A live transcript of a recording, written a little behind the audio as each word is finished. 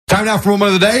Time now for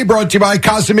Moment of the Day, brought to you by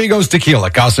Casamigos Tequila.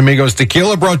 Casamigos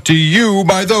Tequila brought to you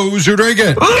by those who drink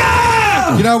it.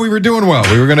 You know, we were doing well.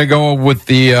 We were going to go with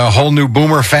the whole new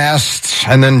Boomer fast,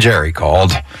 and then Jerry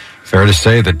called. Fair to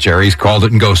say that Jerry's call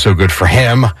didn't go so good for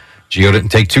him. Gio didn't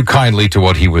take too kindly to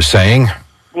what he was saying.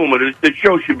 Boomer, the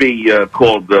show should be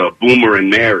called Boomer and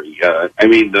Mary.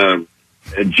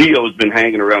 Gio's been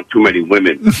hanging around too many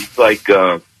women. It's like...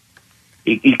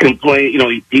 He complained,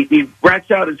 he rats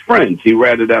out his friends. He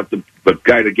ratted out the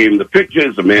guy that gave him the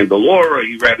pictures, Amanda Laura.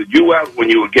 He ratted you out when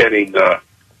you were getting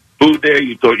food there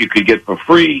you thought you could get for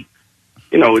free.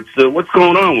 It's what's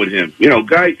going on with him?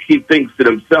 Guys keep things to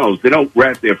themselves. They don't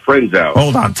rat their friends out.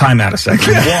 Hold on, time out a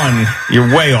second. One,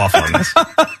 you're way off on this.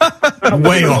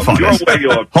 Way off on this. Way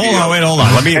off. Hold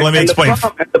on. Let me explain.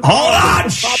 Hold on,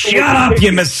 shut up,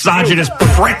 you misogynist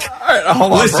prick.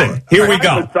 Hold on, listen, here we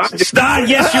go. Stop.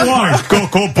 Yes, you are. Go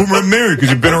call Boomer and Mary because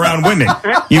you've been around women.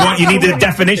 You need the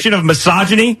definition of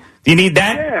misogyny? Do you need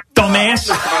that, dumbass?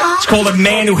 It's called a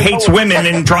man who hates women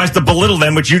and tries to belittle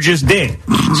them, which you just did.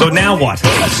 So now what?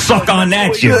 Suck on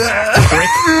that, you prick.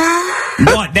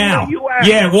 What now?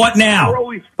 Yeah, what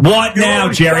now? What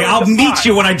now, Jerry? I'll meet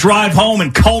you when I drive home in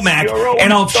Comac,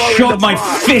 and I'll shove my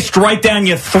fist right down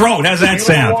your throat. How's that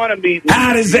sound?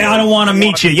 How does that? I don't want to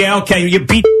meet you. Yeah, okay. You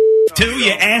beat too,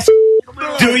 you ass.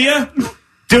 Do you?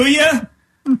 Do you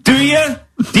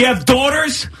have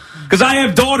daughters? Because I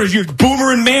have daughters. You're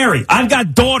Boomer and Mary. I've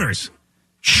got daughters.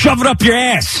 Shove it up your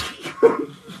ass.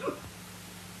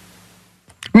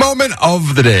 Moment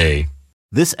of the day.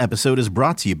 This episode is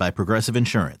brought to you by Progressive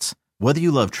Insurance. Whether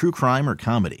you love true crime or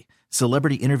comedy,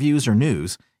 celebrity interviews or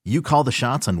news, you call the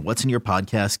shots on what's in your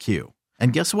podcast queue.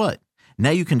 And guess what?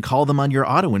 Now you can call them on your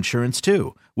auto insurance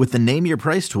too with the Name Your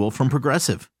Price tool from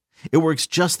Progressive. It works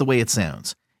just the way it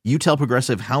sounds. You tell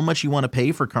Progressive how much you want to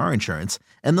pay for car insurance,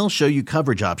 and they'll show you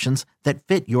coverage options that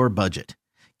fit your budget.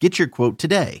 Get your quote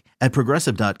today at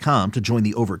Progressive.com to join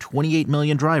the over 28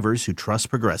 million drivers who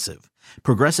trust Progressive.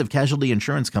 Progressive Casualty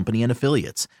Insurance Company and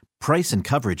Affiliates. Price and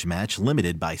coverage match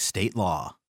limited by state law.